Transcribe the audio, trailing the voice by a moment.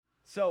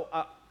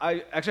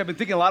I've been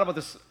thinking a lot about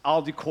this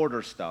Aldi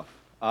quarter stuff.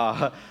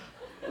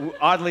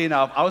 Oddly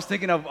enough, I was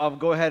thinking of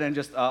go ahead and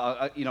just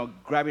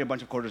grabbing a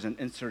bunch of quarters and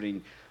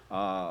inserting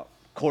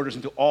quarters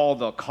into all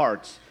the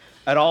carts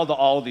at all the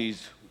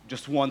Aldis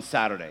just one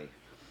Saturday.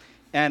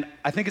 And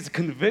I think it's a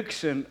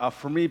conviction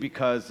for me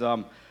because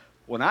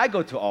when I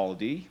go to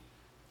Aldi,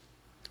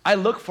 I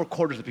look for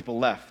quarters that people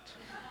left.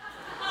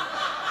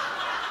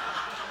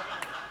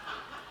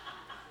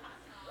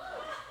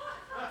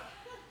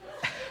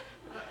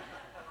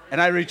 And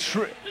I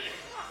retrieve.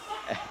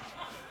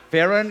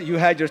 Farron, you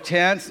had your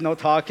chance, no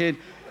talking.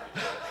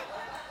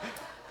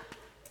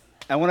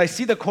 And when I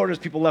see the quarters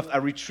people left, I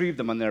retrieve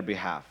them on their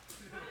behalf.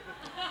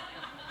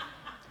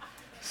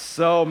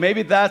 So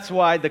maybe that's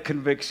why the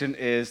conviction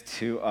is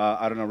to,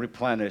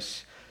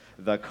 replenish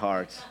the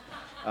carts.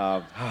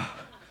 I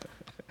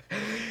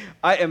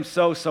am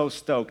so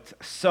stoked,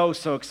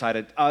 so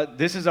excited.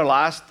 This is our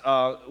last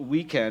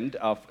weekend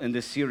in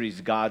this series,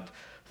 God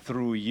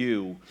Through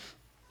You.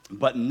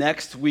 But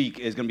next week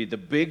is going to be the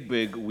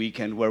big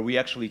weekend where we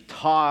actually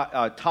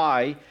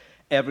tie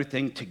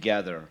everything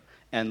together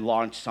and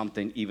launch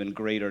something even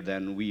greater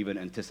than we even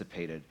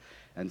anticipated.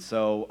 And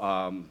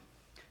so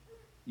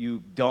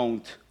you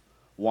don't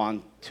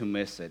want to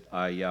miss it.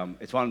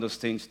 It's one of those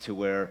things to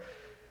where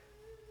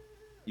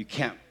you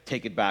can't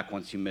take it back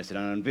once you miss it.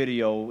 And on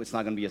video, it's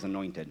not going to be as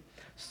anointed.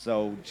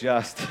 So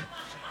just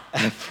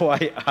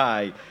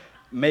FYI,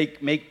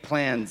 make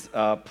plans,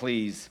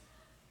 please.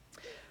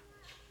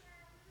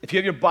 If you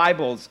have your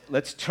Bibles,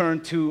 let's turn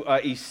to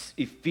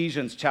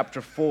Ephesians chapter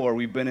 4.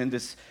 We've been in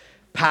this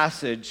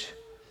passage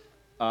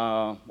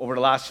over the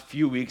last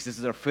few weeks. This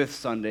is our fifth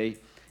Sunday,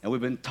 and we've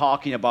been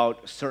talking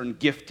about certain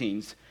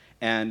giftings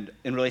and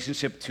in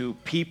relationship to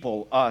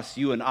people, us,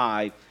 you and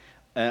I,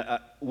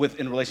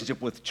 in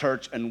relationship with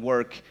church and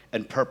work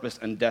and purpose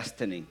and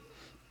destiny.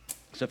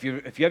 So if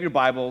you have your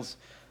Bibles,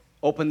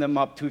 open them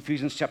up to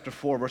Ephesians chapter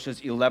 4,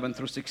 verses 11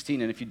 through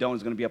 16, and if you don't,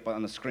 it's going to be up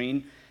on the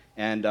screen.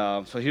 And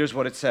so here's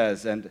what it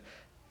says. And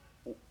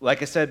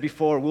like I said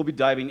before, we'll be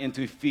diving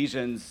into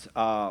Ephesians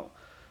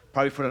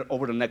probably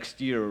over the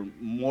next year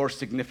more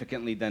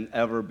significantly than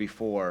ever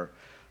before.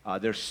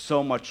 There's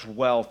so much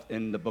wealth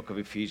in the book of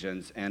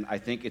Ephesians, and I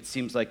think it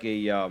seems like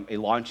a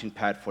launching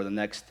pad for the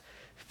next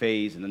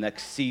phase and the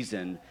next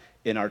season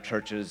in our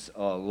church's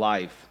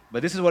life.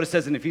 But this is what it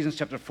says in Ephesians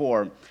chapter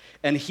 4.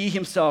 And he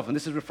himself, and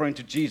this is referring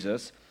to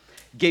Jesus,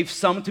 gave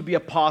some to be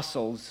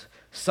apostles,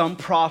 some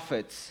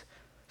prophets,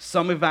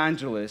 some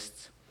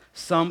evangelists,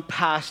 some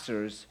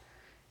pastors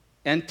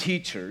and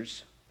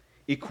teachers,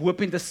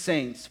 equipping the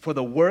saints for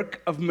the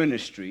work of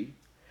ministry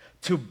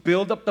to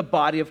build up the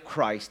body of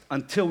Christ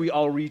until we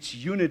all reach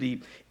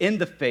unity in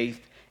the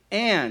faith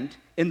and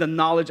in the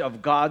knowledge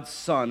of God's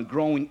Son,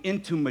 growing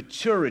into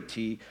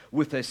maturity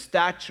with a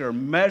stature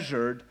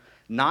measured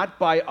not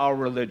by our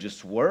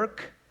religious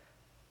work,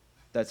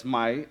 that's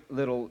my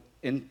little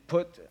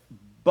input,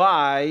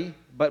 but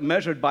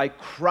measured by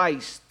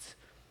Christ's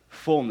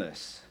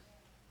fullness,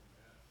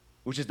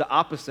 which is the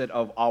opposite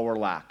of our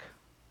lack.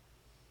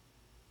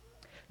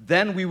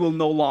 Then we will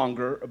no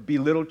longer be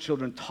little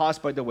children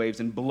tossed by the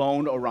waves and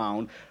blown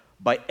around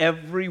by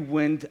every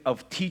wind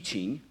of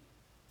teaching,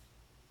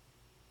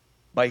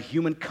 by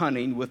human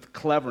cunning with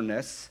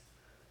cleverness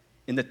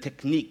in the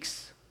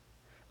techniques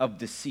of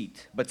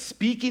deceit. But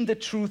speaking the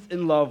truth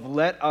in love,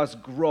 let us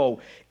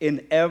grow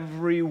in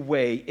every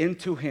way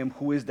into him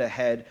who is the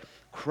head,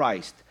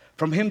 Christ.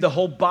 From him, the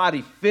whole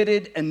body,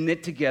 fitted and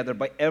knit together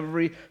by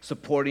every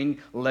supporting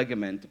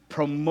ligament,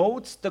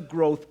 promotes the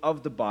growth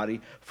of the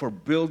body for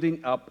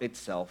building up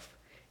itself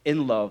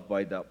in love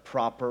by the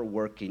proper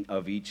working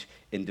of each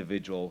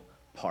individual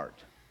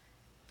part.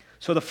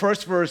 So the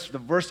first verse, the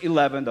verse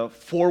 11, the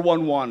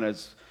 411,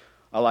 as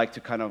I like to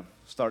kind of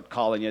start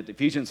calling it,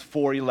 Ephesians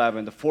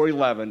 4:11, the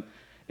 4:11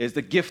 is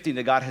the gifting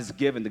that God has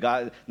given.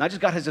 Not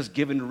just God has just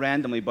given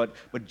randomly, but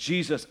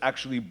Jesus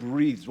actually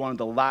breathed. One of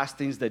the last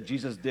things that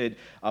Jesus did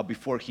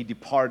before he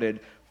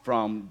departed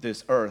from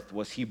this earth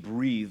was he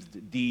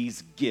breathed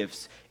these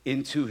gifts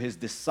into his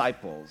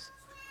disciples.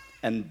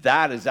 And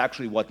that is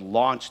actually what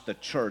launched the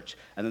church.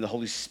 And then the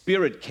Holy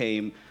Spirit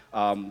came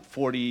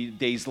 40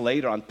 days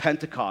later on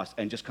Pentecost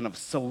and just kind of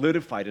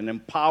solidified and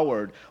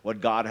empowered what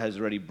God has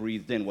already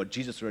breathed in, what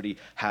Jesus already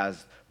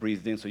has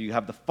breathed in. So you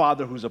have the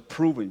Father who's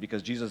approving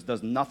because Jesus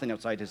does nothing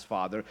outside his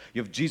Father.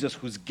 You have Jesus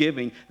who's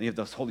giving, and you have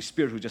the Holy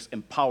Spirit who just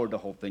empowered the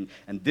whole thing.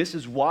 And this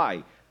is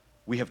why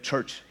we have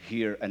church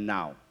here and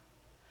now,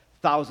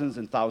 thousands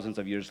and thousands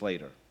of years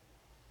later.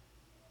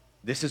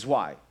 This is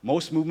why.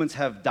 Most movements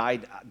have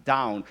died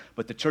down,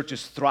 but the church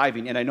is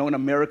thriving. And I know in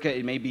America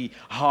it may be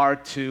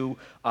hard to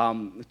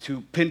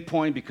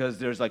pinpoint because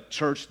there's like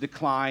church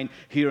decline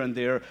here and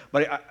there.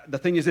 But the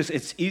thing is this,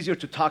 it's easier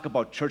to talk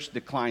about church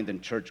decline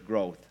than church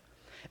growth.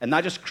 And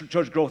not just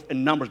church growth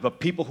in numbers, but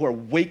people who are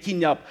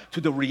waking up to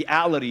the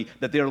reality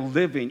that they're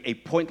living a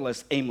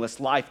pointless,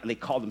 aimless life, and they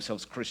call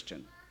themselves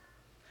Christian.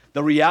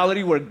 The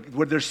reality where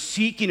they're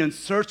seeking and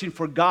searching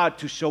for God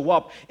to show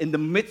up in the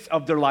midst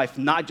of their life,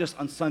 not just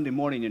on Sunday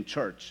morning in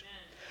church.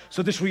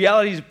 So this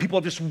reality is people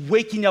are just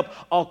waking up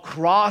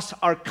across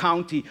our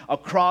county,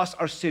 across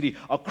our city,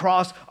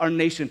 across our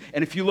nation.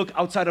 And if you look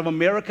outside of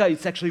America,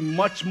 it's actually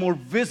much more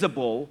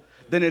visible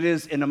than it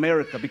is in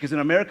America. Because in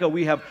America,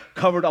 we have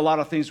covered a lot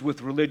of things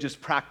with religious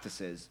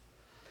practices.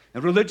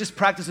 And religious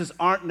practices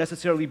aren't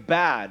necessarily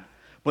bad,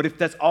 but if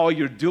that's all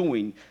you're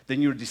doing,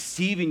 then you're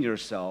deceiving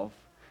yourself,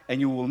 and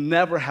you will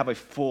never have a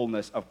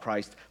fullness of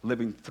Christ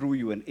living through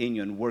you and in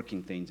you and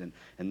working things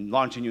and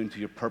launching you into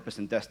your purpose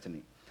and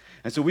destiny.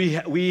 And so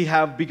we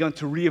have begun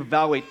to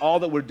reevaluate all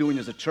that we're doing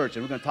as a church,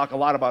 and we're going to talk a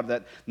lot about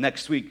that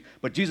next week.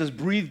 But Jesus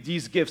breathed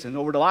these gifts, and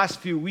over the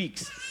last few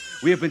weeks,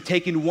 we have been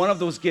taking one of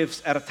those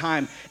gifts at a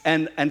time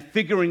and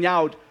figuring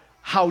out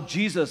how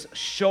Jesus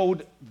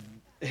showed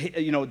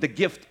the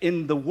gift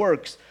in the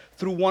works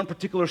through one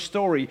particular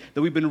story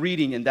that we've been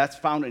reading, and that's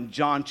found in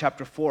John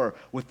chapter 4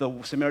 with the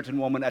Samaritan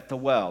woman at the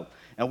well.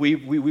 And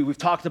we've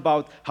talked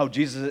about how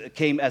Jesus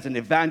came as an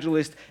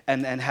evangelist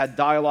and had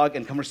dialogue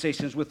and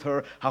conversations with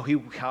her,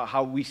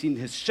 how we've seen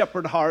his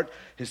shepherd heart,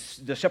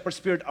 the shepherd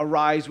spirit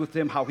arise with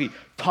him, how he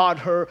taught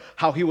her,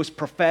 how he was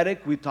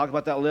prophetic. We talked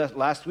about that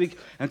last week.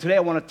 And today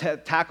I want to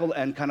tackle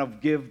and kind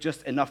of give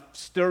just enough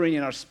stirring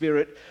in our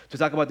spirit to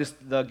talk about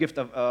the gift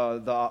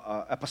of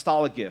the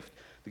apostolic gift.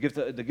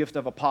 The gift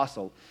of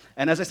apostle.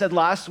 And as I said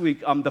last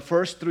week, the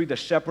first three, the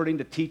shepherding,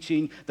 the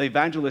teaching, the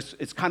evangelist,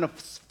 it's kind of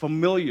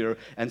familiar,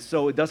 and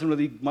so it doesn't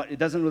really,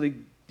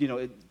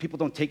 people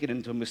don't take it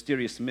into a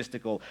mysterious,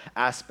 mystical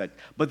aspect.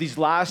 But these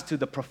last two,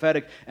 the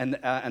prophetic and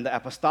the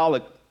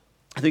apostolic,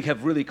 I think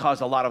have really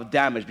caused a lot of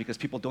damage because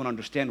people don't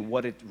understand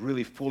what it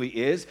really fully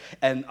is.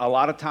 And a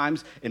lot of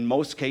times, in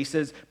most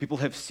cases, people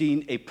have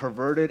seen a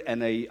perverted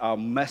and a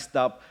messed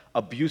up,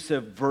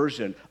 abusive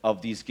version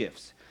of these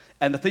gifts.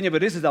 And the thing of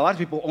it is that a lot of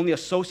people only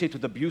associate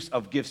with abuse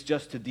of gifts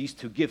just to these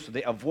two gifts, so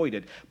they avoid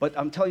it. But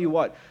I'm telling you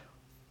what,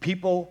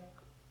 people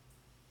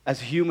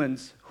as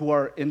humans who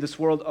are in this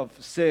world of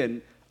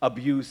sin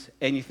abuse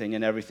anything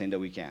and everything that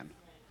we can.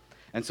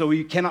 And so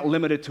we cannot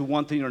limit it to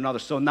one thing or another.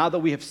 So now that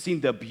we have seen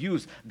the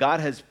abuse,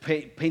 God has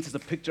paints us a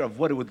picture of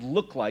what it would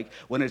look like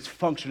when it's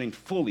functioning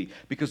fully.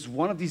 Because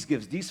one of these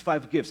gifts, these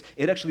 5 gifts,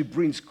 it actually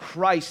brings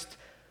Christ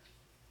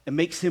and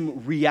makes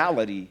him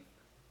reality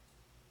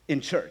in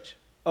church.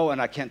 Oh,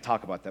 and I can't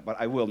talk about that, but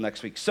I will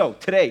next week. So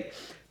today,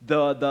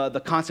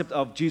 the concept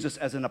of Jesus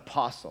as an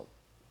apostle.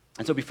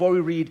 And so before we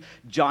read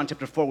John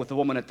chapter 4 with the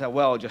woman at the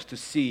well, just to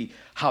see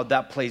how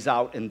that plays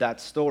out in that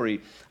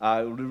story,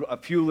 a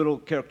few little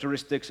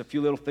characteristics, a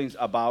few little things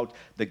about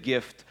the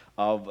gift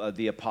of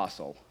the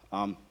apostle.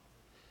 An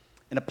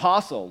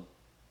apostle,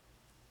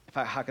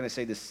 how can I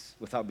say this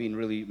without being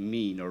really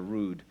mean or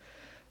rude?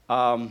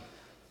 An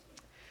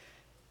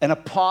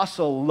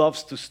apostle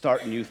loves to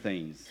start new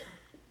things.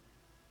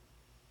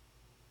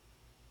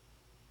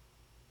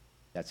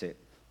 That's it.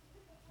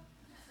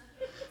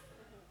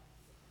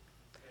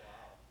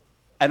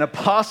 An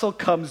apostle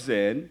comes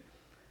in,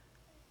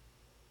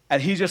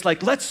 and he's just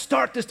like, let's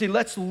start this thing.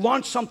 Let's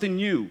launch something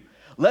new.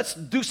 Let's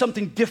do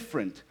something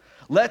different.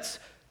 Let's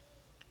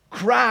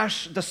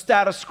crash the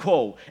status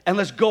quo, and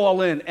let's go all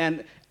in.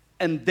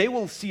 And they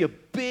will see a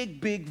big,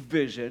 big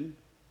vision,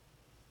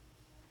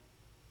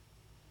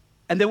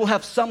 and they will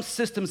have some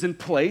systems in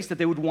place that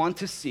they would want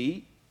to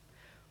see.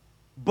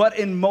 But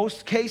in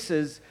most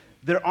cases,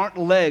 there aren't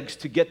legs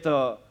to get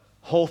the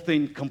whole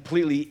thing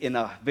completely in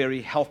a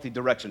very healthy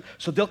direction.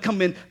 So they'll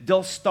come in,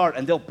 they'll start,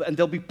 and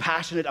they'll be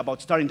passionate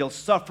about starting. They'll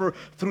suffer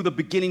through the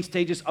beginning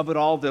stages of it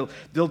all.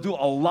 They'll do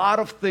a lot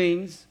of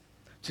things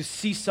to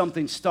see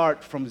something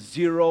start from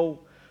zero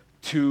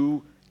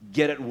to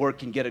get it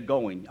working, get it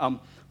going.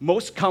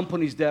 Most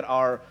companies that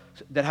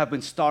have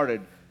been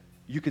started,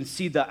 you can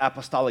see the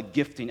apostolic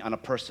gifting on a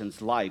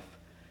person's life.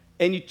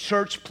 Any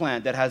church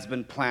plant that has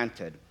been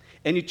planted,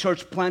 any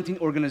church planting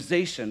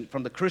organization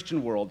from the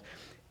Christian world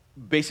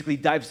basically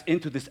dives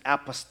into this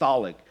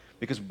apostolic,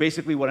 because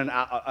basically what an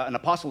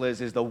apostle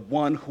is the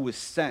one who is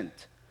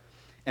sent.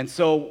 And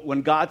so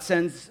when God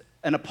sends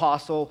an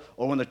apostle,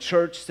 or when the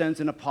church sends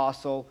an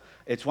apostle,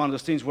 it's one of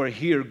those things where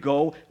here,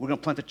 go, we're going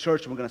to plant a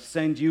church, and we're going to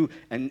send you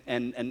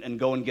and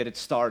go and get it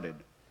started.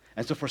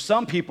 And so for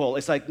some people,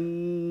 it's like,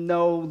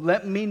 no,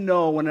 let me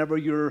know whenever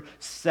you're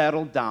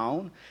settled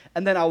down,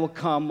 and then I will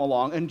come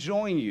along and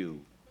join you.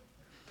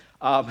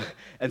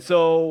 And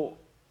so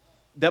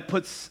that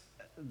puts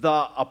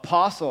the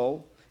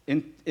apostle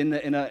in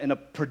a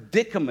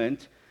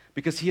predicament,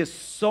 because he has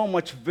so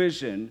much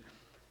vision,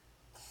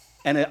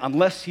 and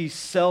unless he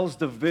sells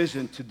the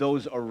vision to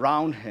those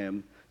around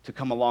him to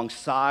come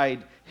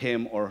alongside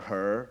him or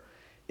her,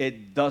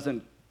 it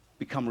doesn't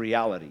become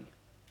reality.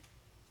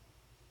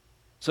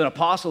 So an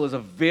apostle is a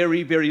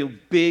very, very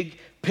big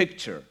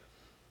picture.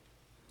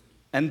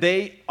 And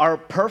they are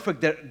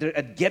perfect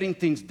at getting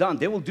things done.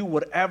 They will do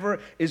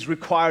whatever is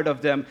required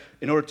of them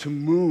in order to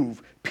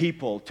move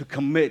people to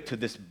commit to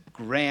this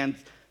grand,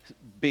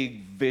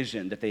 big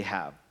vision that they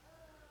have.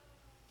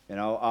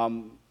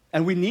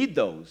 And we need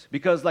those,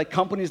 because like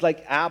companies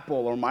like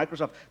Apple or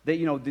Microsoft,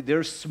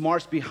 there's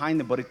smarts behind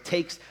them, but it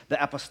takes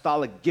the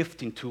apostolic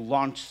gifting to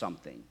launch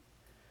something.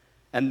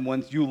 And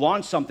when you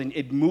launch something,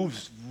 it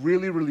moves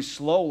really, really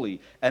slowly.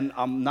 And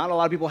not a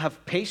lot of people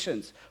have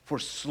patience for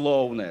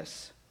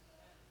slowness.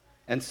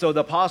 And so the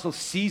apostle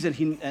sees it,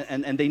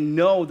 and they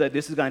know that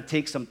this is going to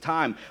take some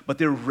time, but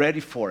they're ready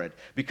for it.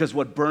 Because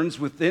what burns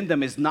within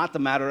them is not the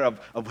matter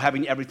of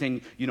having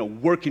everything,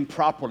 working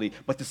properly,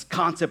 but this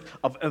concept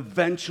of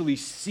eventually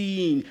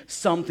seeing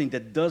something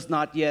that does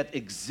not yet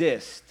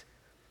exist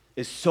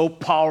is so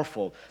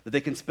powerful that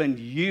they can spend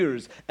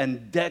years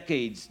and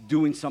decades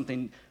doing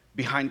something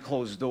behind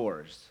closed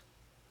doors.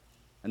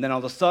 And then all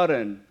of a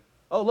sudden,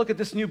 oh, look at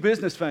this new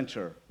business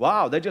venture.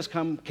 Wow, they just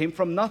came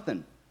from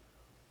nothing.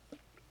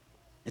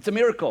 It's a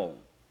miracle.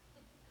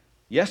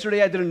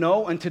 Yesterday I didn't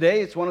know, and today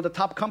it's one of the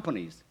top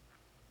companies.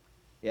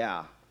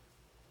 Yeah.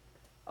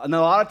 And a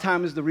lot of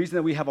times the reason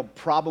that we have a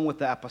problem with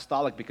the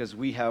apostolic, because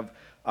we have,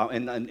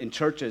 in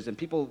churches, and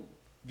people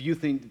view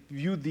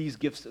these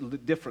gifts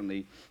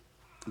differently,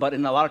 but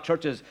in a lot of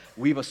churches,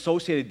 we've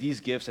associated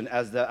these gifts and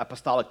as the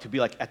apostolic to be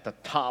like at the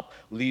top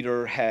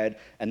leader, head,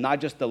 and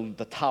not just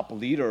the top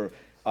leader,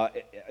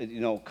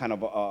 in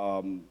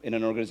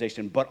an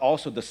organization, but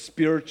also the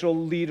spiritual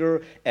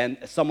leader and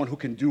someone who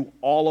can do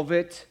all of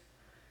it,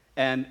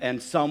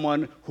 and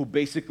someone who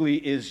basically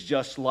is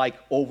just like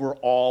over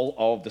all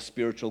of the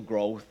spiritual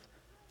growth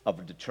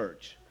of the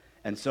church.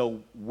 And so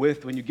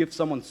when you give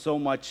someone so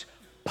much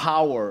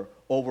power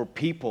over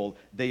people,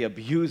 they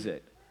abuse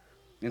it.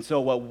 And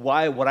so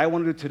what I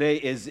want to do today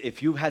is,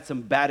 if you've had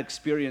some bad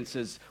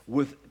experiences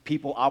with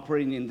people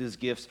operating in these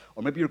gifts,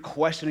 or maybe you're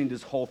questioning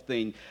this whole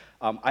thing,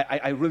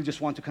 I really just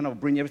want to kind of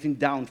bring everything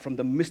down from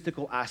the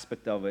mystical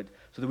aspect of it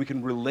so that we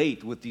can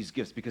relate with these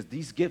gifts, because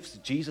these gifts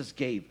Jesus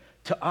gave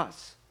to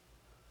us.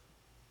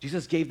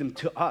 Jesus gave them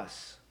to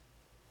us.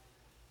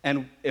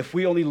 And if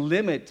we only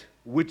limit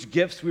which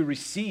gifts we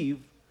receive,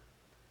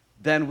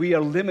 then we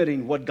are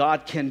limiting what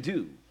God can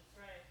do.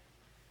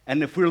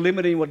 And if we're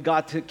limiting what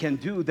God can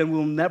do, then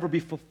we'll never be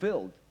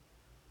fulfilled.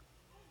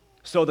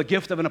 So the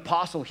gift of an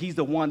apostle, he's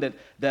the one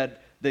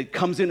that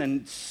comes in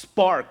and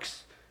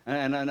sparks.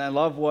 And I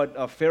love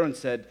what Farron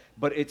said,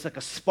 but it's like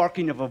a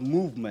sparking of a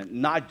movement,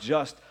 not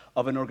just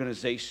of an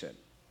organization.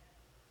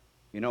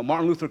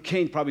 Martin Luther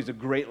King probably is a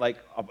great,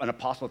 an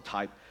apostle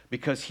type,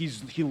 because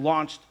he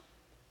launched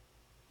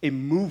a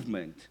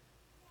movement,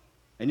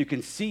 and you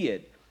can see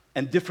it.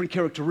 And different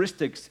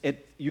characteristics,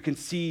 you can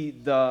see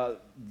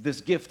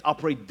this gift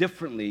operate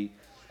differently.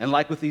 And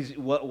like with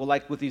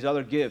these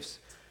other gifts,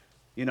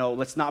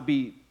 let's not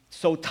be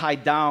so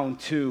tied down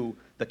to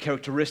the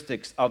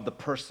characteristics of the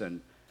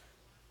person,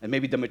 and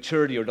maybe the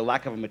maturity or the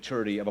lack of a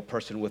maturity of a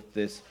person with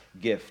this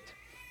gift.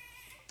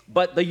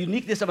 But the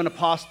uniqueness of an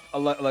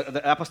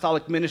the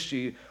apostolic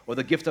ministry, or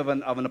the gift of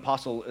an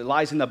apostle,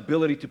 lies in the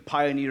ability to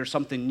pioneer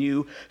something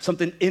new,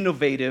 something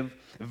innovative,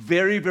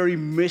 very, very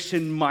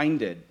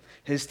mission-minded.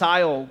 Their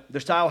style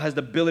has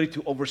the ability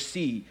to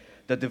oversee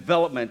the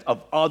development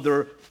of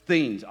other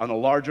things on a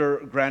larger,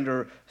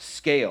 grander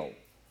scale.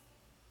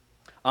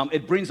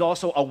 It brings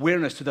also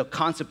awareness to the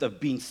concept of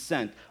being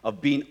sent,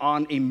 of being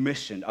on a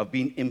mission, of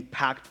being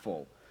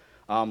impactful.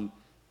 And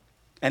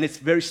it's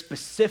very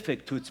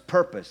specific to its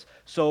purpose.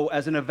 So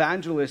as an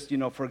evangelist,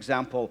 for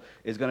example,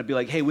 is going to be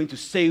like, hey, we need to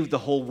save the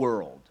whole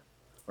world,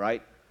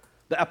 right?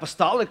 The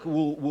apostolic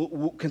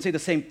can say the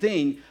same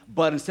thing,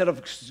 but instead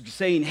of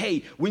saying,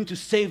 hey, we need to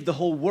save the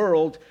whole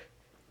world,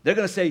 they're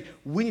going to say,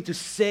 we need to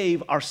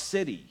save our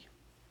city.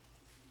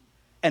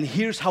 And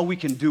here's how we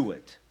can do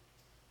it.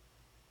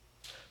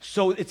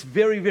 So it's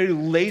very, very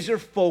laser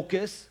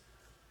focused,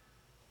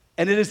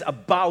 and it is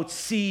about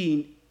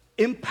seeing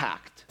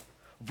impact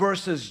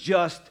versus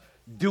just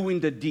doing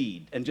the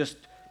deed and just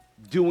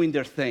doing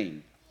their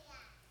thing.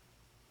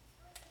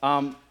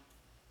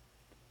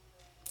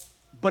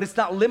 But it's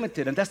not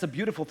limited, and that's the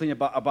beautiful thing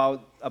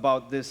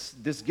about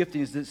this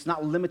gifting, is it's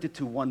not limited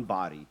to one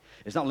body.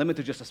 It's not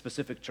limited to just a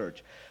specific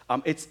church.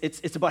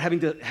 It's about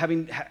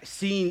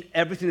seeing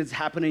everything that's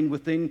happening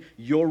within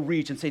your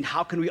reach and saying,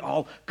 how can we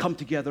all come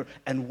together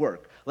and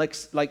work?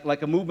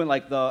 Like a movement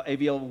like the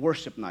AVL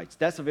Worship Nights.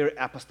 That's a very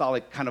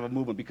apostolic kind of a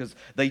movement, because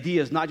the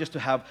idea is not just to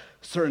have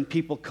certain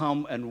people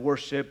come and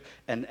worship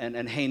and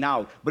hang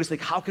out, but it's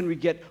like, how can we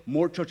get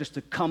more churches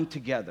to come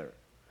together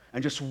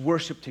and just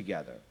worship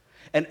together?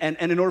 And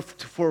in order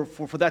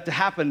for that to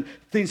happen,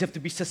 things have to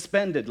be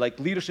suspended. Like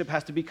leadership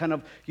has to be kind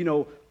of,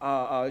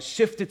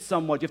 shifted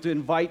somewhat. You have to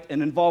invite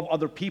and involve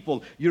other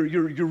people. You're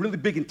really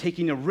big in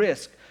taking a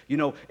risk.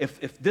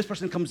 If this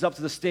person comes up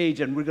to the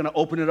stage and we're going to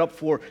open it up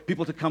for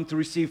people to come to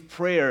receive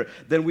prayer,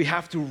 then we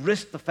have to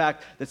risk the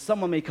fact that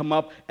someone may come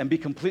up and be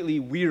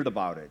completely weird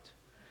about it.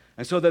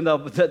 And so then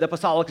the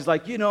apostolic is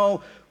like,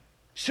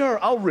 sure,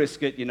 I'll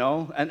risk it,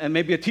 And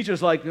maybe a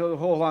teacher's like, oh,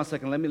 hold on a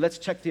second, let's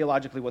check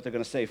theologically what they're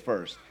going to say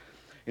first.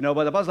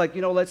 But the boss like,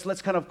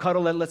 let's kind of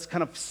cuddle and let's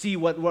kind of see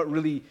what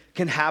really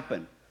can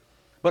happen.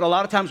 But a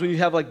lot of times when you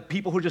have like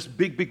people who are just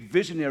big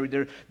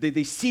visionary,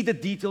 they see the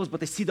details, but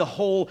they see the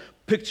whole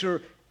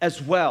picture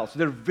as well. So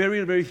they're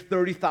very, very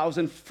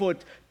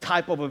 30,000-foot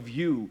type of a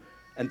view,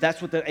 and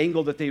that's what the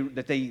angle that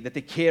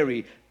they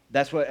carry.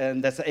 That's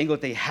the angle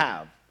that they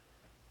have.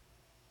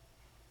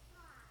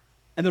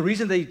 And the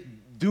reason they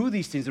do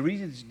these things, the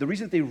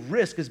reason they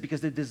risk is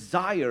because they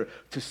desire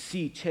to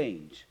see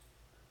change.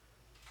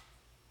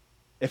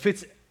 If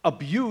it's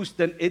abuse,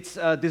 then it's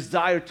a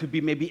desire to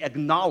be maybe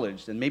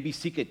acknowledged and maybe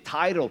seek a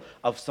title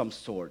of some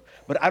sort.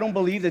 But I don't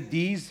believe that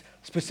these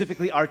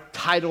specifically are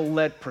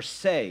title-led per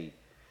se.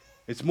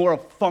 It's more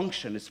of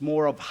function. It's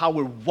more of how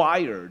we're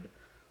wired.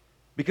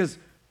 Because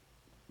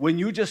when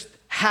you just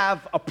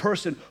have a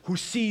person who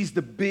sees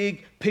the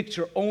big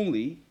picture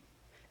only,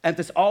 and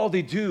that's all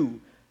they do,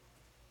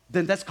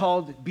 then that's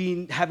called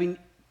having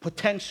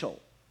potential.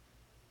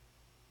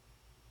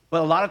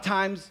 But a lot of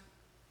times,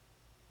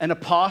 an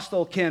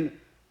apostle can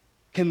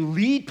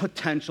lead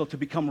potential to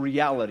become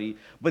reality,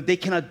 but they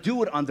cannot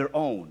do it on their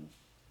own.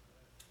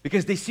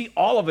 Because they see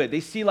all of it. They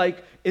see,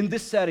 like, in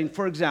this setting,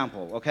 for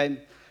example, okay,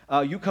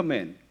 you come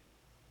in.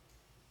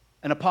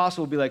 An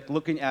apostle will be like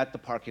looking at the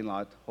parking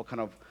lot,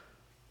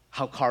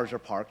 how cars are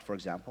parked, for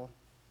example,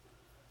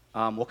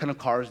 what kind of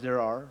cars there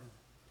are,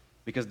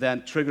 because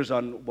then triggers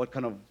on what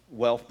kind of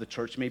wealth the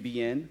church may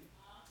be in.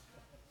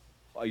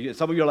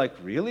 Some of you are like,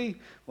 really?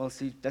 Well,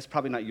 see, that's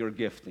probably not your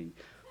gifting.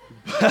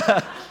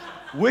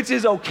 Which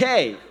is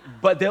okay,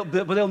 but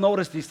they'll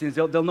notice these things.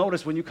 They'll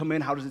notice when you come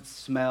in, how does it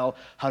smell?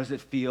 How does it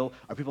feel?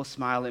 Are people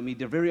smiling at me?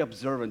 They're very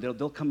observant.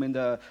 They'll come in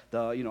the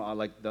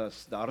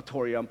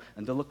auditorium,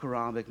 and they'll look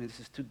around like, man,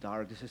 this is too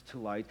dark. This is too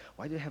light.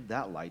 Why do they have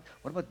that light?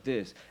 What about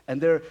this? And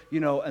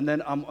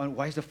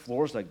why is the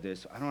floors like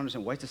this? I don't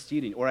understand. Why is the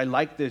seating? Or I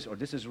like this, or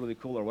this is really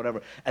cool, or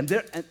whatever. And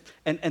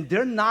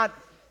they're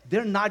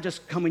not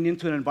just coming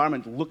into an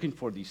environment looking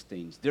for these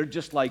things. They're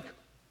just like,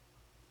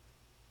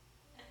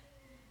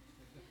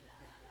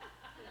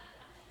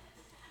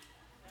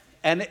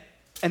 And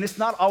it's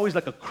not always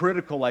like a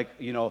critical, but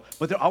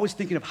they're always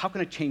thinking of, how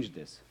can I change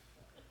this?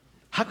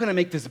 How can I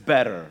make this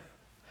better?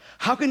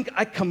 How can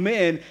I come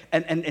in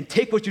and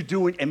take what you're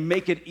doing and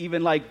make it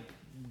even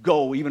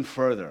go even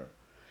further?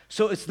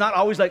 So it's not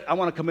always like, I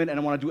want to come in and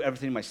I want to do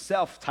everything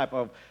myself type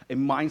of a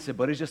mindset,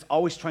 but it's just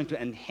always trying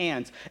to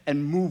enhance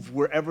and move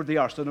wherever they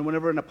are. So then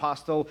whenever an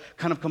apostle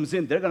kind of comes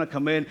in, they're going to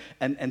come in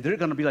and they're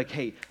going to be like,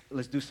 hey,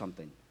 let's do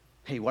something.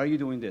 Hey, why are you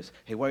doing this?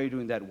 Hey, why are you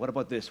doing that? What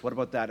about this? What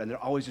about that? And they're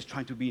always just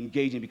trying to be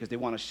engaging because they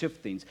want to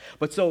shift things.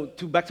 But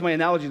back to my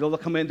analogy, they'll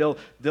come in, they'll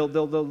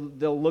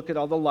look at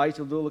all the lights,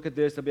 they'll look at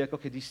this, they'll be like,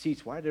 okay, these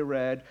seats, why are they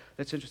red?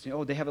 That's interesting.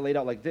 Oh, they have it laid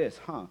out like this,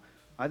 huh?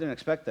 I didn't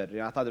expect that.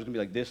 I thought there was going to be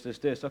like this.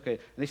 Okay. And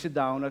they sit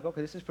down, like, okay,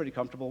 this is pretty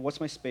comfortable.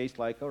 What's my space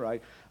like? All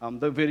right.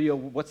 The video,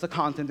 what's the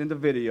content in the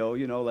video?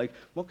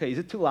 Okay, is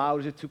it too loud?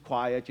 Is it too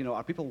quiet?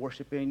 Are people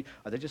worshiping?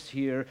 Are they just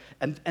here?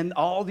 And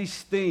all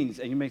these things.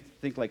 And you may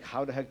think, like,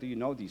 how the heck do you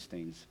know these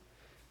things?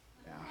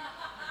 Yeah.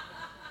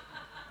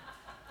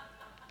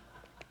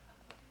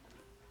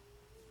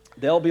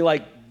 They'll be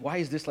like, why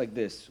is this like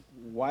this?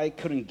 Why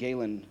couldn't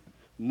Galen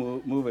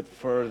move it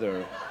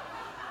further?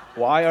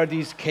 Why are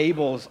these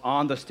cables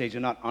on the stage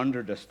and not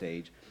under the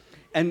stage?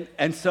 And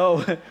so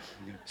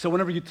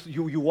whenever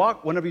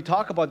whenever you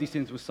talk about these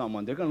things with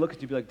someone, they're going to look at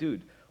you and be like,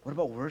 dude, what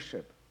about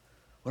worship?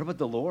 What about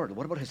the Lord?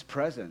 What about His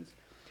presence?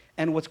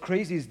 And what's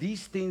crazy is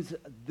these things,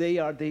 they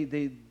are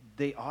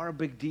a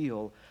big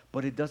deal,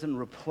 but it doesn't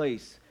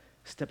replace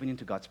stepping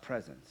into God's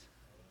presence.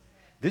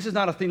 This is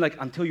not a thing like,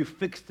 until you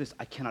fix this,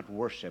 I cannot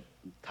worship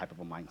type of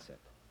a mindset.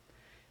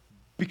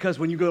 Because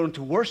when you go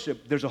into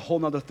worship, there's a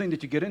whole other thing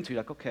that you get into. You're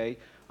like, okay,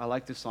 I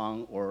like this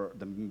song, or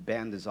the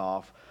band is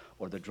off,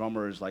 or the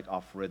drummer is like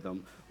off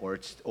rhythm, or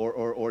it's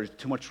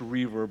too much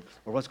reverb,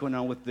 or what's going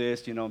on with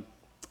this, So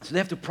they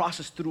have to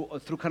process through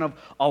kind of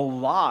a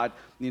lot,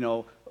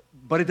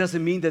 But it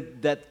doesn't mean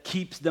that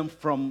keeps them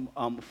from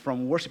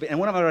worshiping. And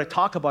whenever I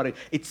talk about it,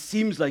 it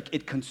seems like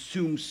it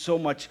consumes so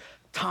much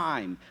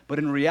time. But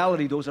in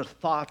reality, those are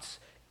thoughts.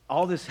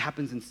 All this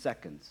happens in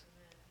seconds.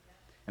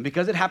 And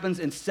because it happens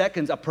in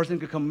seconds, a person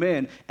can come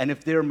in, and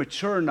if they're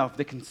mature enough,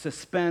 they can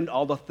suspend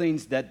all the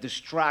things that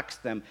distracts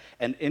them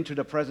and enter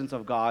the presence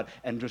of God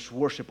and just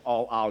worship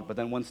all out. But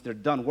then once they're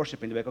done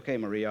worshiping, they're like, okay,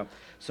 Maria,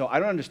 so I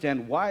don't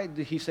understand. Why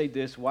did he say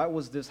this? Why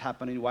was this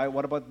happening?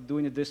 What about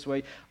doing it this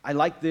way? I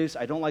like this.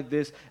 I don't like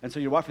this. And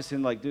so your wife is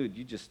saying, like, dude,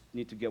 you just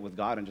need to get with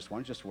God and why don't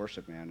you just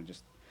worship, man, and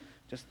just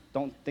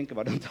don't think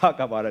about it, don't talk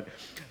about it.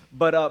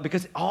 But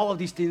because all of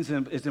these things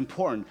is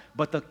important.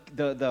 But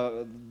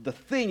the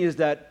thing is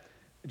that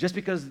just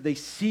because they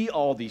see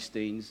all these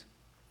things,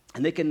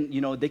 and they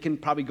can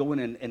probably go in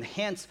and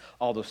enhance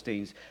all those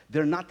things,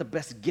 they're not the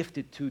best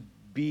gifted to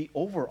be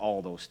over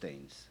all those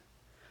things.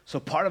 So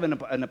part of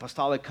an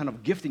apostolic kind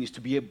of gifting is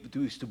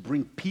to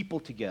bring people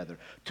together,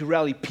 to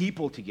rally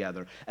people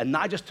together, and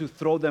not just to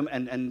throw them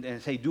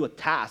and say, do a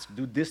task,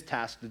 do this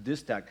task, do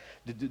this task,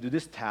 do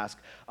this task.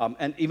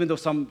 And even though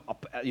some,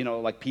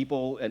 like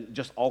people and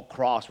just all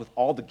cross with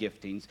all the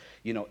giftings,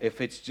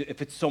 if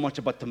it's so much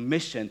about the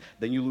mission,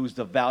 then you lose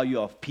the value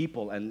of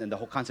people and the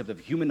whole concept of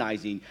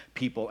humanizing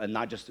people and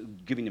not just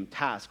giving them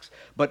tasks.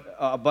 But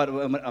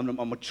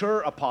a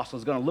mature apostle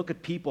is going to look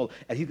at people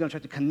and he's going to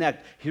try to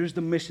connect. Here's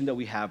the mission that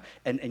we have.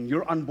 And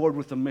you're on board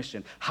with the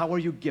mission. How are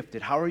you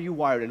gifted? How are you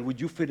wired? And would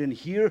you fit in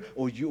here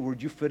or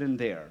would you fit in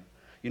there?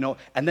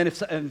 And then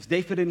if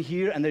they fit in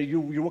here and then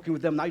you're working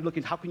with them, now you're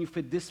looking, how can you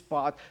fit this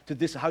spot to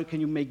this? How can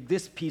you make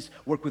this piece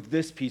work with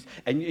this piece?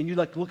 And you're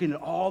like looking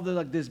at all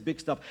the this big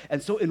stuff.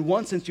 And so in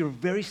one sense, you're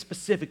very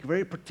specific,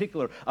 very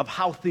particular of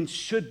how things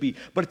should be.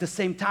 But at the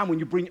same time, when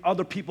you bring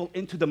other people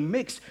into the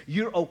mix,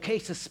 you're okay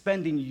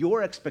suspending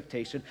your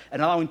expectation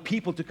and allowing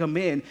people to come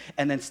in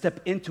and then step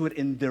into it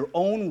in their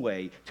own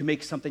way to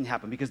make something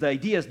happen. Because the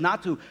idea is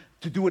not to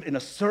do it in a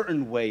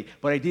certain way,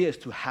 but the idea is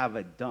to have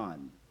it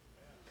done.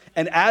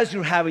 And as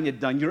you're having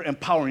it done, you're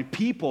empowering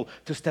people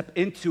to step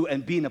into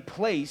and be in a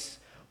place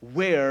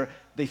where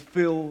they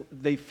feel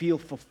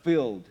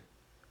fulfilled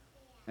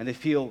and they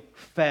feel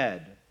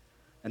fed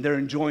and they're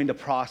enjoying the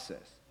process.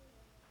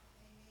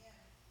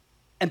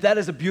 And that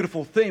is a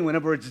beautiful thing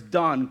whenever it's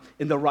done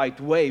in the right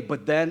way.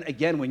 But then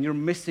again, when you're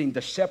missing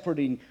the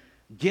shepherding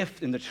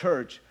gift in the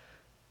church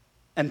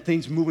and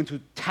things move into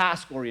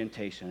task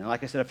orientation, and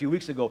like I said a few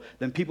weeks ago,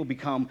 then people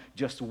become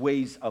just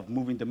ways of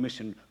moving the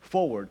mission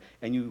forward,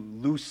 and you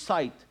lose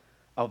sight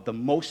of the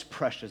most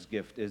precious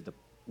gift,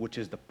 which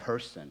is the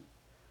person.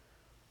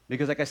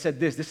 Because like I said,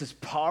 this is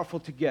powerful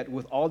to get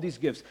with all these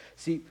gifts.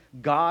 See,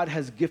 God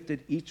has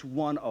gifted each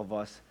one of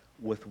us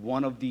with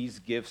one of these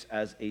gifts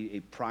as a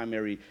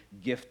primary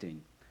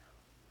gifting.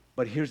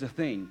 But here's the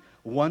thing.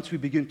 Once we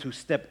begin to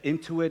step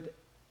into it,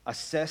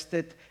 assess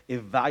it,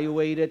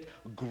 evaluate it,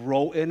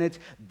 grow in it,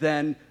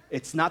 then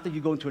it's not that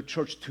you go into a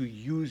church to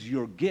use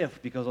your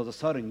gift, because all of a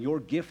sudden your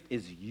gift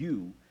is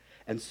you.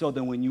 And so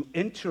then when you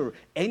enter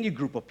any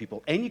group of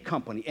people, any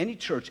company, any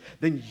church,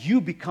 then you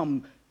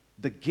become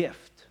the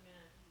gift.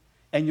 Amen.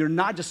 And you're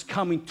not just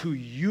coming to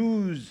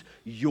use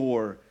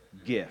your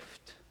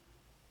gift.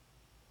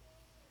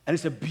 And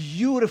it's a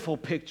beautiful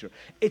picture.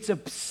 It's a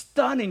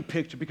stunning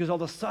picture because all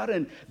of a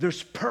sudden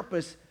there's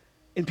purpose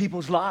in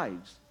people's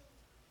lives.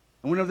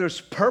 And whenever there's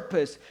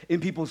purpose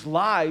in people's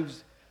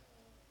lives,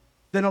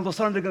 then all of a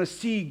sudden they're going to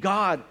see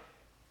God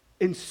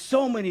in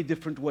so many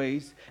different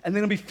ways, and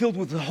they're going to be filled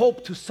with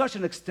hope to such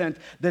an extent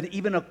that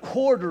even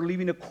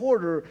leaving a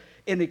quarter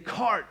in a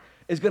cart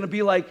is going to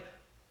be like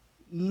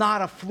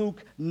not a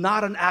fluke,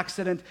 not an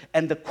accident,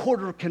 and the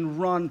quarter can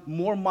run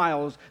more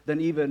miles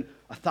than even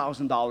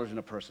 $1,000 in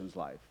a person's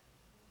life.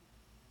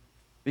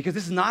 Because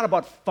this is not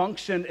about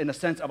function in a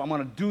sense of I'm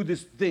going to do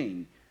this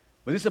thing,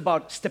 but this is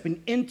about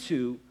stepping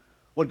into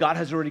what God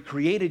has already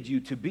created you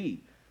to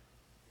be.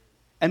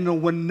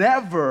 And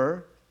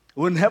whenever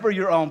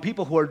you're around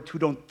people who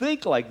don't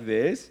think like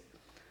this,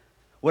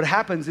 what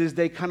happens is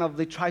they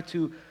try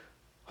to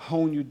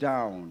hone you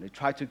down. They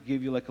try to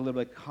give you like a little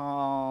like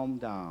calm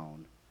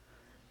down.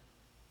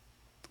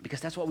 Because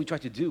that's what we try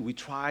to do.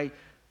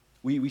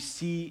 We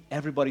see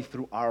everybody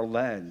through our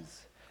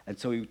lens. And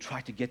so we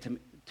try to get them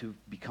to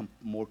become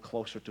more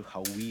closer to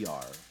how we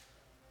are.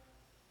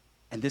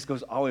 And this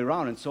goes all the way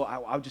around. And so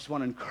I just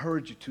want to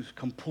encourage you to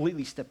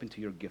completely step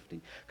into your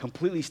gifting,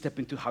 completely step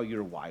into how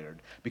you're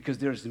wired, because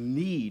there's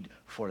need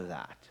for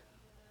that.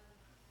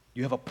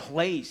 You have a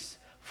place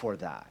for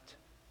that.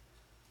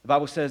 The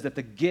Bible says that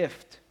the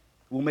gift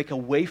will make a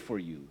way for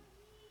you.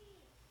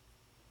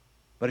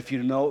 But if you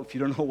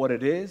don't know what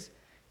it is,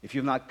 if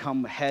you've not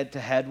come head to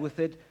head with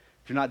it,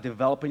 if you're not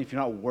developing, if you're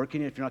not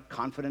working it, if you're not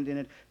confident in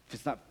it, if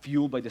it's not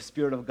fueled by the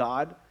Spirit of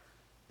God,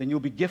 then you'll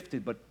be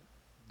gifted, but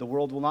the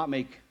world will not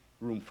make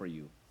room for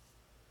you.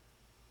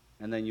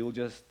 And then you'll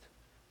just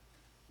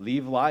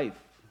leave life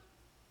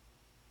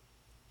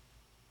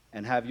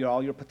and have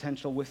all your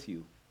potential with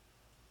you.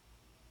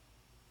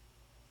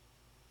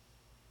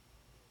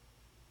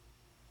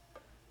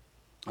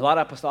 A lot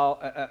of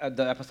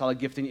the apostolic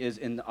gifting is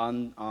in the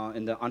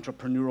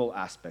entrepreneurial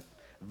aspect,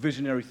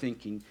 visionary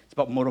thinking. It's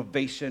about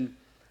motivation.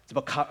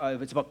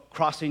 It's about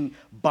crossing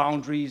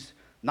boundaries,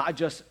 not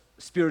just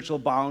spiritual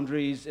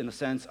boundaries in the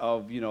sense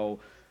of,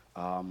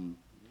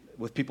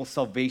 with people's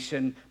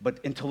salvation, but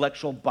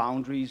intellectual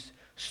boundaries,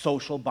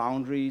 social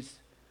boundaries.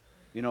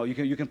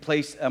 You can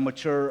place a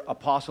mature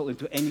apostle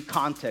into any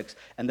context,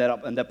 and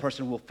that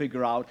person will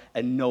figure out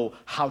and know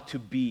how to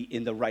be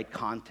in the right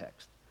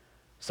context.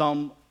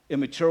 Some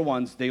immature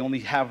ones, they only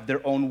have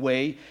their own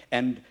way,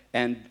 and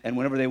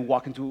whenever they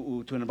walk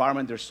into an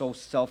environment, they're so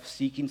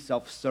self-seeking,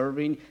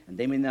 self-serving, and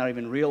they may not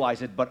even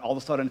realize it, but all of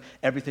a sudden,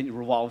 everything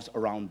revolves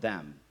around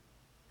them.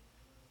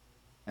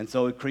 And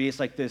so it creates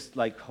this,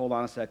 hold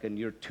on a second,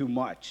 you're too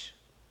much.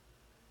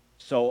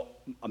 So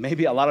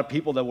maybe a lot of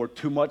people that were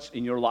too much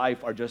in your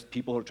life are just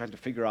people who are trying to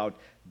figure out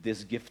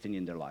this gifting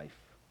in their life.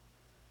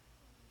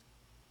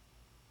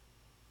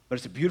 But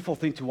it's a beautiful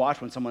thing to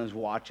watch when someone is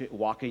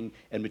walking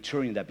and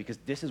maturing in that, because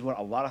this is where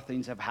a lot of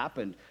things have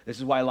happened. This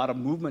is why a lot of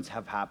movements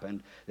have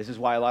happened. This is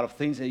why a lot of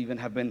things even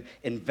have been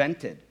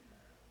invented,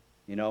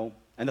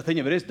 And the thing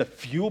of it is, the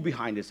fuel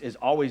behind this is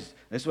always,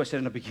 this is what I said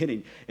in the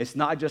beginning, it's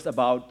not just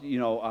about,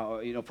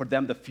 for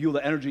them, the fuel,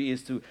 the energy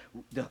is to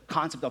the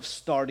concept of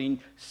starting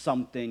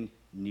something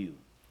new.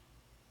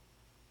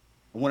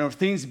 And whenever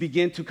things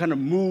begin to kind of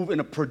move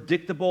in a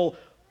predictable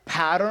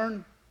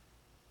pattern,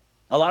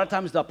 a lot of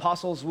times the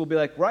apostles will be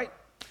like, right,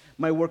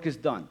 my work is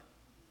done.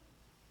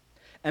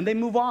 And they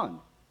move on.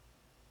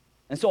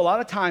 And so a lot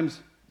of times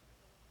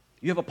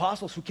You have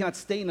apostles who cannot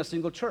stay in a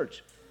single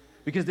church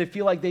because they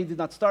feel like they did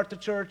not start the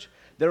church.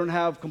 They don't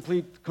have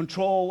complete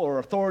control or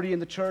authority in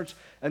the church.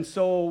 And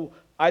so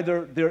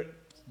either they're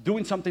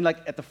doing something like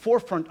at the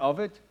forefront of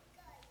it,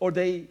 or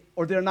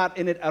they're not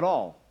in it at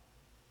all.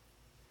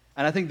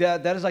 And I think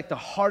that is like the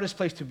hardest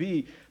place to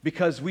be,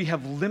 because we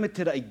have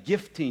limited a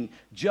gifting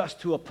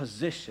just to a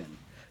position,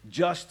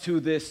 just to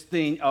this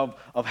thing of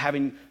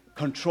having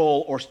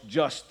control, or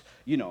just,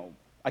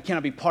 I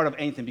cannot be part of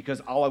anything because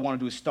all I want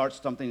to do is start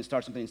something,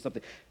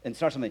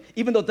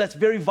 even though that's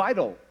very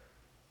vital.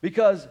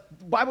 Because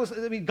the Bible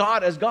says,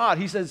 God as God,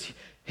 he says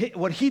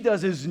what he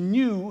does is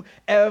new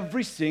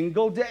every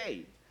single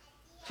day.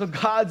 So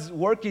God's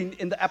working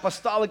in the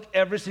apostolic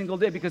every single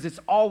day because it's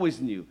always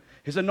new.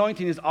 His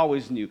anointing is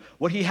always new.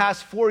 What he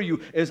has for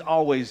you is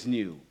always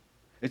new.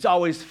 It's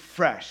always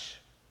fresh.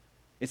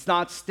 It's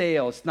not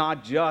stale. It's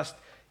not just,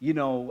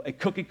 a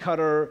cookie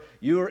cutter.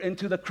 You're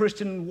into the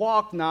Christian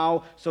walk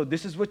now, so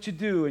this is what you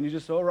do. And you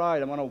just, all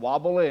right, I'm going to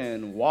wobble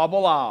in,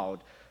 wobble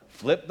out,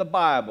 flip the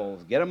Bible,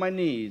 get on my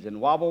knees,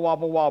 and wobble,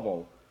 wobble,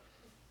 wobble.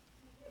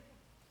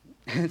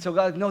 And so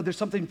God, no, there's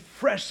something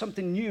fresh,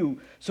 something new.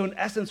 So in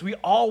essence, we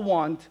all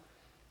want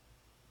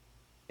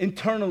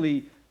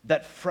internally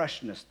that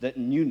freshness, that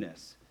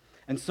newness.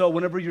 And so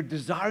whenever you're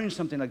desiring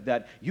something like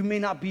that, you may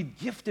not be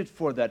gifted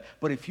for that,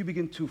 but if you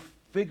begin to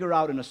figure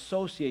out and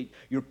associate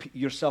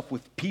yourself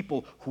with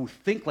people who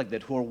think like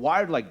that, who are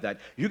wired like that,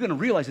 you're going to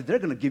realize that they're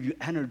going to give you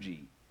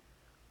energy.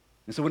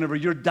 And so whenever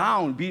you're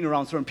down being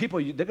around certain people,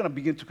 they're going to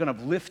begin to kind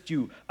of lift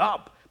you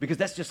up, because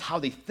that's just how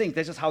they think.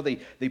 That's just how they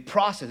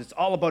process. It's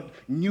all about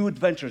new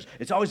adventures.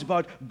 It's always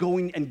about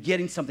going and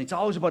getting something. It's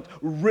always about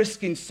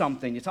risking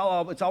something. It's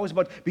always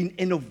about being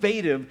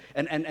innovative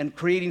and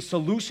creating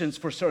solutions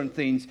for certain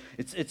things.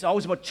 It's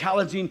always about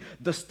challenging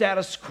the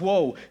status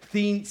quo,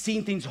 seeing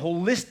things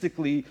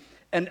holistically,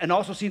 and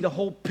also seeing the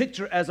whole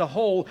picture as a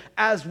whole,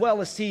 as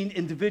well as seeing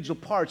individual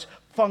parts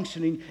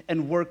functioning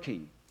and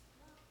working.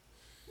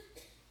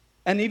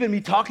 And even me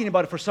talking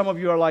about it, for some of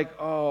you are like,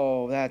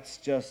 oh, that's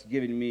just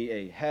giving me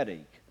a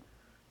headache.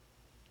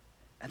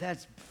 And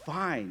that's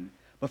fine.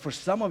 But for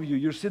some of you,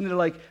 you're sitting there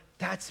like,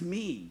 that's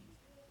me.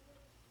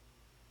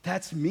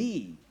 That's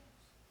me.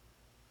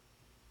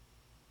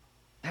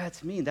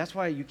 That's me. And that's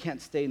why you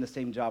can't stay in the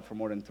same job for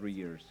more than 3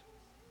 years.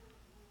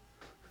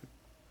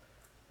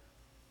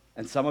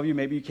 And some of you,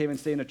 maybe you can't even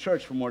stay in a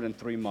church for more than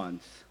 3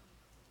 months.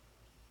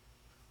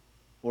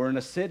 Or in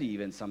a city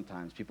even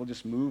sometimes. People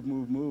just move,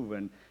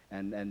 and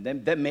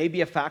then that may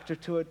be a factor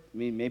to it. I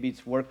mean, maybe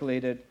it's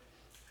work-related.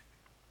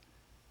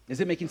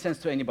 Is it making sense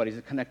to anybody? Is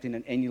it connecting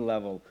at any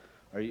level?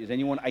 Or is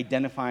anyone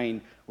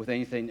identifying with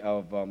anything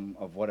of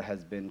what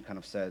has been kind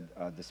of said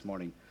this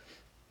morning?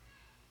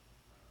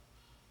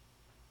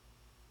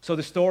 So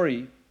the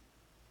story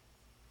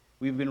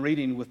we've been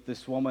reading with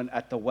this woman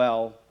at the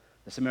well,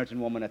 the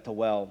Samaritan woman at the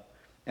well.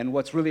 And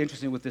what's really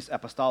interesting with this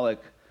apostolic,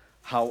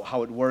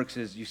 how it works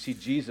is you see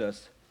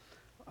Jesus.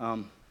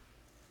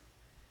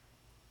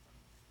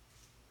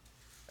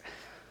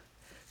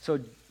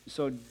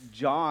 So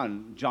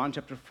John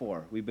chapter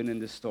 4, we've been in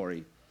this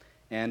story.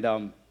 And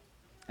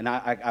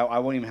I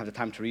won't even have the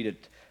time to read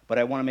it, but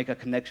I want to make a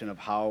connection of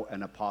how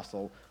an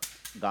apostle,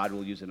 God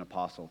will use an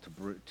apostle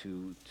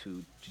to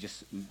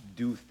just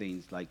do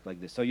things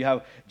like this. So you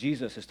have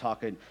Jesus is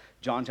talking,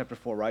 John chapter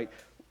 4, right?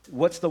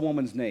 What's the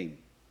woman's name?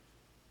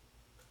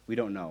 We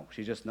don't know.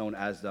 She's just known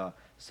as the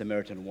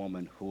Samaritan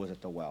woman who was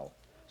at the well.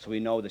 So we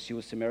know that she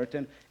was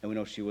Samaritan, and we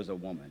know she was a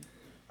woman,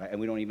 right? And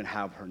we don't even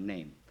have her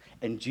name.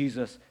 And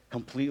Jesus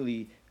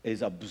completely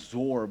is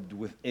absorbed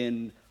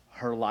within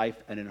her life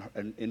and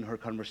in her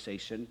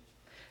conversation.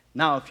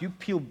 Now, if you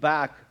peel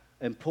back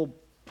and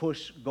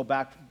go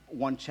back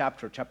one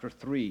chapter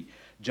 3,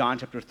 John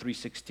chapter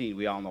 3:16,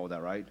 we all know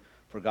that, right?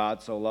 For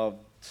God so loved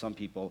some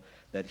people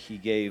that he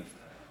gave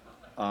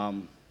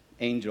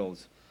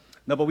angels.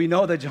 No, but we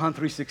know that John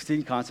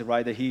 3:16 concept,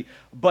 right?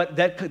 But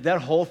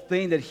that whole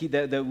thing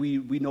that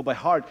we know by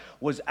heart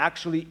was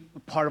actually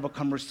part of a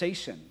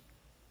conversation.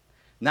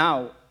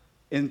 Now,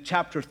 in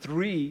chapter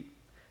 3,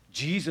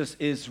 Jesus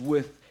is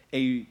with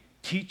a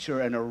teacher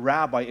and a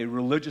rabbi, a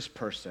religious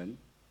person,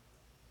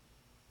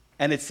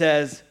 and it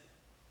says,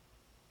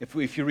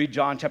 if you read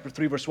John chapter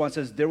 3, verse 1, it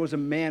says, there was a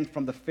man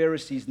from the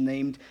Pharisees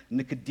named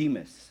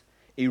Nicodemus,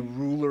 a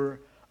ruler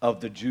of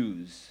the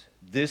Jews.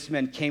 This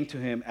man came to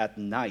him at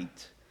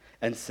night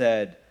and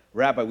said,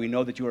 Rabbi, we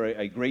know that you are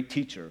a great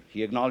teacher.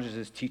 He acknowledges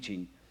his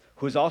teaching,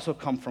 who has also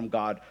come from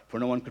God, for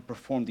no one could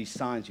perform these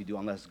signs you do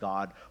unless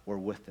God were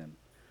with him.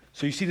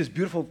 So you see this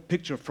beautiful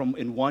picture from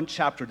in one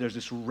chapter, there's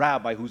this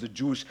rabbi who's a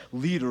Jewish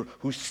leader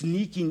who's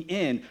sneaking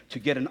in to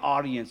get an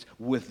audience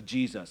with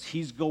Jesus.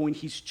 He's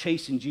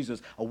chasing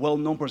Jesus, a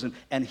well-known person,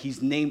 and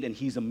he's named, and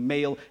he's a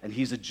male, and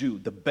he's a Jew,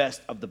 the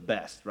best of the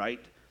best, right?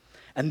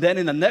 And then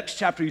in the next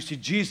chapter, you see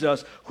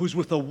Jesus, who's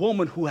with a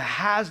woman who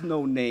has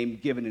no name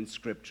given in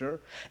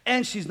Scripture,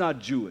 and she's not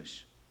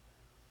Jewish.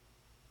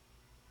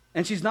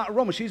 And she's not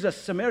Roman. She's a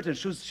Samaritan.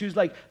 She's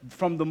like,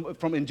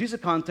 from in Jesus'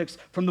 context,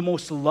 from the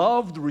most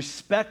loved,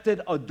 respected,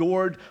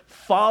 adored,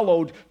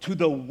 followed, to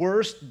the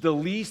worst, the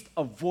least,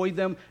 avoid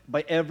them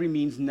by every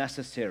means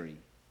necessary.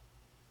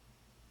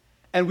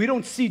 And we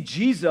don't see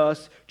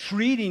Jesus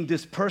treating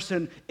this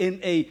person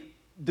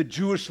the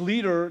Jewish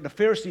leader, the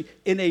Pharisee,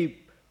 in a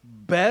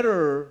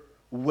better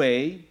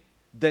way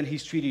than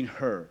he's treating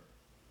her.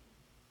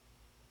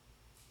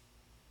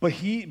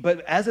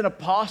 But as an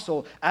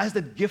apostle, as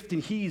the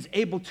gifting, he is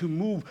able to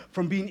move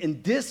from being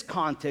in this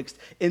context,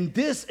 in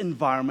this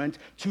environment,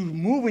 to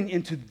moving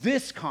into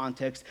this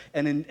context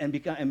and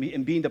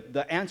being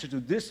the answer to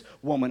this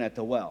woman at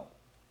the well.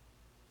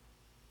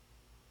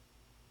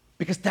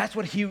 Because that's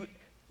what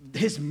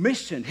his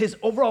mission, his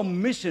overall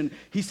mission,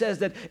 he says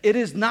that it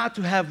is not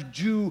to have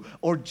Jew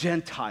or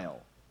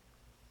Gentile.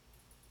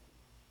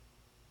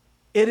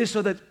 It is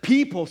so that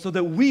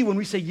we, when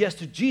we say yes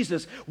to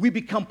Jesus, we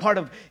become part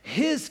of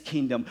his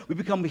kingdom, we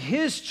become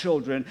his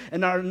children,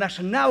 and our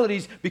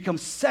nationalities become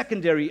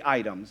secondary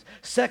items,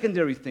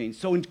 secondary things.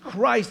 So in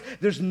Christ,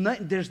 there's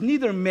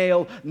neither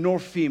male nor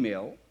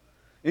female.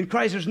 In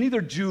Christ, there's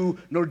neither Jew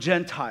nor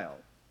Gentile.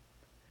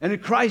 And in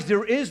Christ,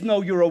 there is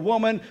no you're a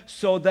woman,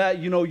 so that,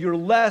 you're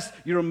less,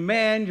 you're a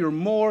man, you're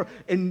more.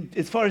 And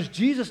as far as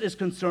Jesus is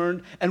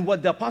concerned, and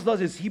what the apostle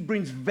does is he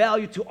brings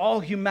value to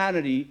all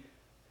humanity,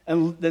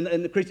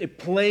 and creates a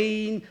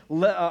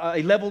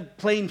level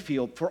playing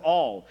field for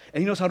all.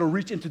 And he knows how to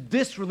reach into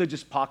this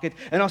religious pocket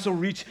and also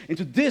reach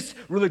into this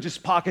religious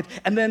pocket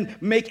and then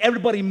make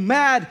everybody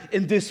mad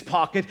in this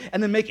pocket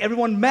and then make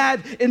everyone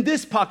mad in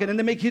this pocket and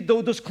then make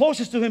those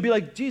closest to him be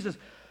like, Jesus,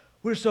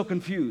 we're so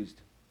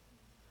confused.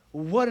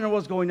 What in the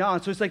world is going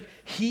on? So it's like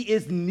he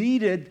is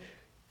needed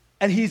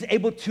and he's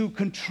able to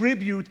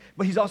contribute,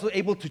 but he's also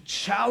able to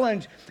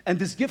challenge. And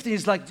this gifting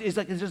is it's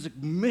just a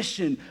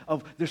mission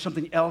of there's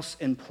something else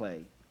in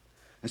play.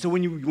 And so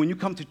when you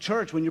come to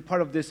church, when you're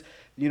part of this,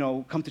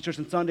 come to church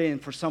on Sunday,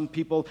 and for some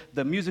people,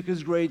 the music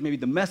is great, maybe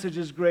the message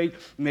is great,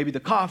 maybe the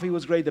coffee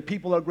was great, the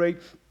people are great.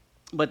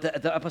 But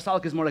the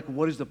apostolic is more like,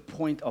 what is the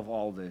point of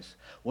all this?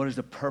 What is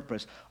the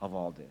purpose of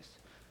all this?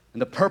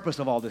 And the purpose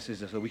of all this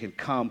is so we can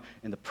come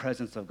in the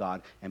presence of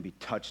God and be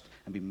touched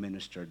and be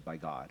ministered by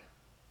God.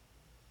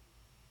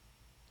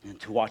 And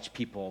to watch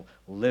people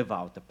live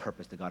out the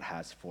purpose that God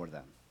has for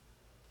them.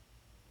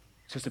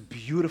 So it's a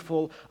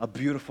beautiful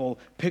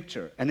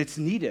picture. And it's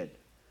needed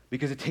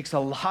because it takes a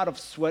lot of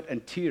sweat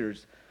and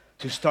tears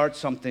to start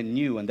something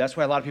new. And that's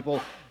why a lot of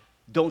people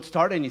don't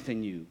start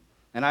anything new.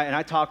 And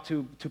I talked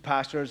to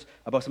pastors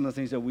about some of the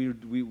things that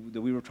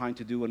we were trying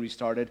to do when we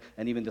started,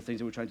 and even the things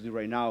that we're trying to do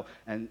right now.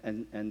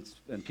 And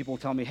people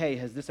tell me, hey,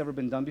 has this ever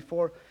been done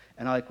before?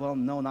 And I'm like, well,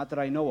 no, not that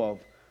I know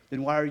of.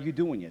 Then why are you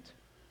doing it?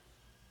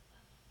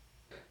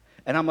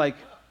 And I'm like,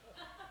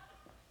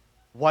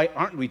 why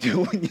aren't we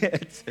doing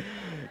it?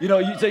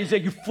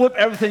 You flip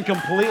everything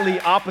completely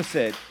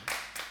opposite.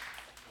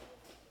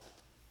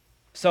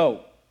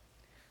 So,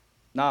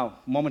 now,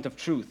 moment of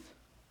truth.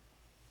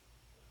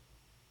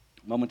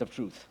 Moment of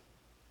truth.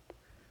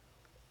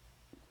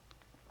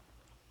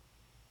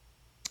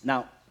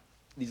 Now,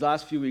 these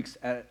last few weeks,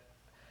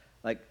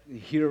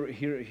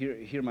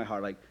 hear my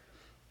heart.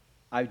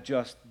 I've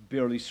just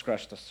barely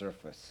scratched the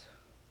surface.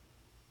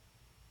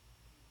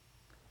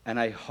 And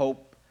I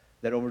hope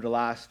that over the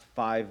last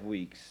 5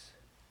 weeks,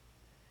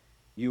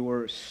 you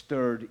were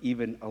stirred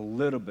even a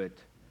little bit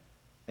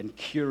and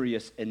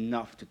curious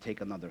enough to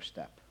take another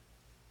step.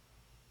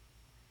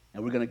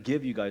 And we're going to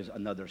give you guys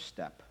another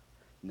step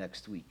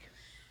next week.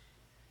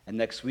 And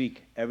next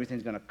week,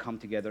 everything's going to come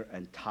together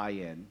and tie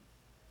in,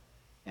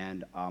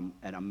 and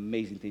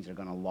amazing things are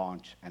going to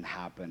launch and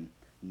happen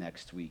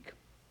next week.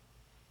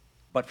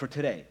 But for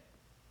today,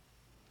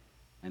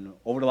 and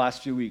over the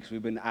last few weeks,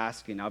 I've been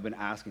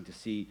asking to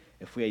see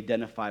if we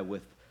identify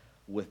with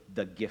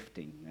the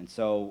gifting. And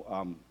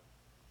so,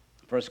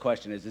 first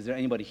question is there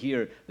anybody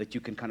here that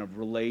you can kind of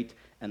relate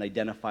and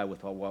identify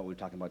with what we're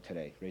talking about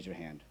today? Raise your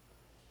hand.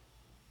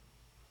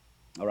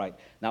 All right.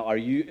 Now,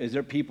 is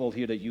there people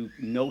here that you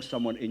know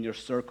someone in your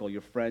circle,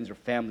 your friends or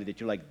family,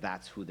 that you're like,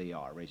 that's who they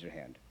are? Raise your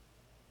hand.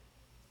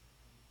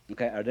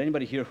 Okay. Are there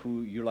anybody here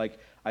who you're like,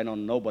 I know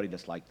nobody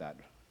that's like that?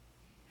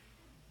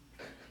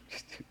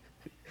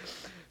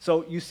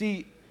 So you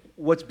see,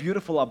 what's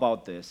beautiful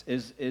about this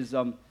is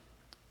that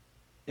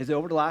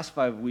over the last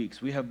 5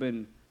 weeks, we have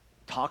been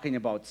talking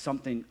about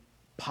something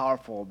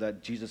powerful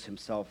that Jesus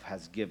himself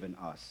has given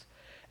us.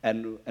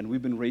 And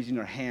we've been raising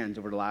our hands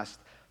over the last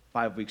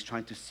 5 weeks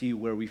trying to see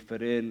where we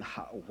fit in,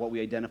 what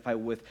we identify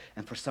with.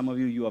 And for some of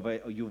you,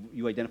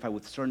 you identify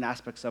with certain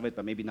aspects of it,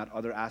 but maybe not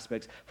other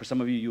aspects. For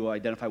some of you, you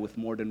identify with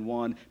more than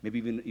one, maybe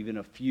even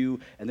a few.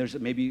 And there's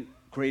maybe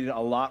created a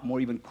lot more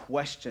even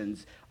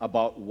questions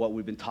about what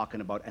we've been talking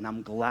about. And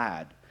I'm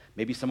glad.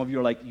 Maybe some of you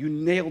are like, you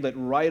nailed it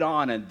right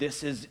on, and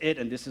this is it,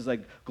 and this is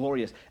like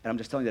glorious. And I'm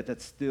just telling you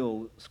that's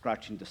still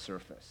scratching the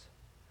surface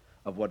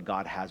of what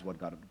God has, what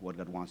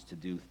God wants to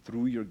do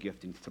through your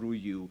gifting, through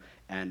you,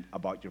 and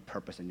about your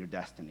purpose and your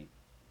destiny.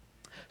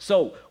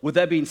 So, with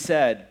that being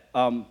said,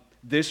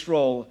 this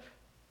role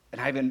And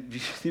I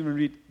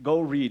even go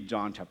read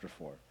John chapter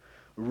 4.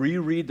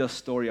 Reread the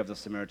story of the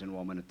Samaritan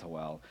woman at the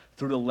well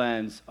through the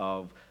lens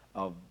of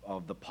the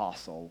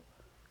apostle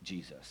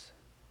Jesus.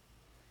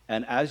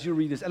 And as you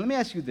read this, and let me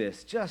ask you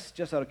this, just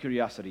out of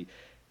curiosity,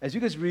 as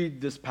you guys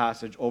read this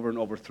passage over and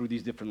over through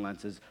these different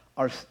lenses,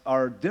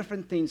 are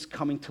different things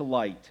coming to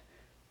light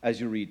as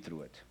you read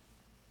through it?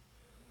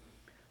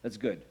 That's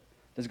good.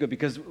 That's good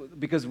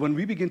because when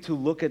we begin to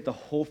look at the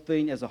whole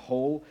thing as a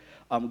whole,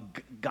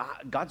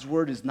 God's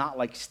word is not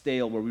like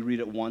stale where we read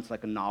it once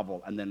like a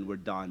novel and then we're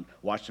done.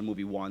 Watch the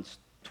movie once,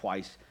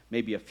 twice,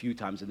 maybe a few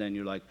times, and then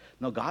you're like,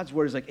 no, God's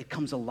word is like, it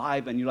comes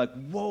alive and you're like,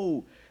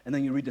 whoa. And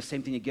then you read the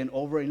same thing again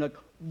over and you're like,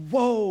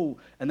 whoa.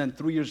 And then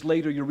 3 years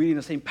later, you're reading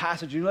the same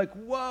passage and you're like,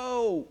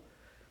 whoa.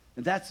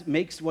 And that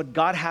makes what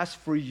God has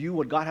for you,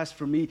 what God has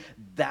for me,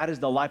 that is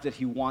the life that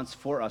he wants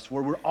for us,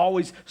 where we're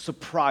always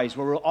surprised,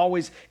 where we're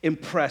always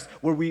impressed,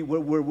 where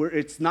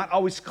it's not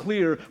always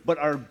clear, but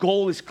our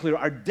goal is clear,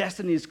 our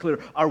destiny is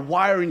clear, our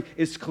wiring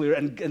is clear,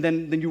 and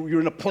then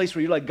you're in a place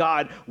where you're like,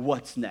 God,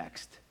 what's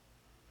next?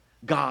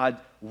 God,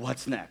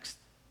 what's next?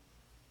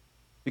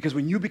 Because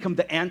when you become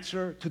the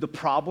answer to the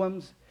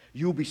problems,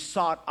 you'll be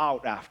sought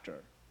out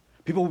after.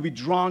 People will be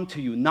drawn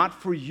to you, not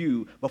for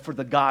you, but for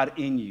the God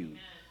in you.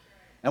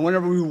 And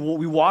whenever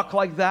we walk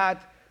like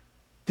that,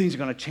 things are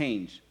going to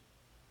change.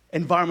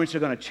 Environments are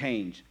going to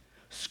change.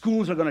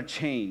 Schools are going to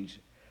change.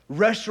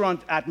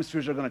 Restaurant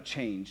atmospheres are going to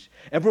change.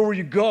 Everywhere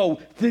you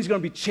go, things are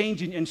going to be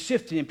changing and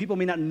shifting, and people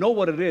may not know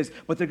what it is,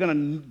 but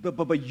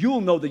but you'll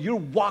know that you're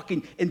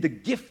walking in the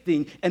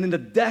gifting and in the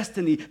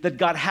destiny that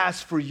God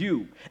has for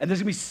you. And there's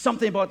going to be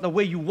something about the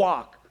way you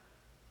walk.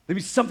 There'll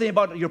be something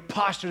about your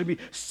posture. There'll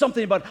be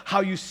something about how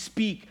you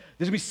speak.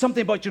 There's going to be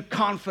something about your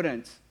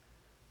confidence.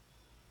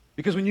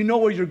 Because when you know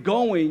where you're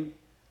going,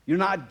 you're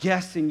not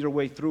guessing your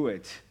way through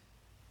it.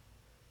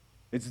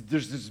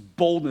 There's this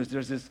boldness,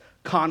 there's this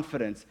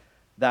confidence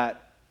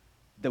that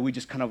we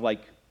just kind of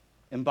like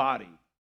embody.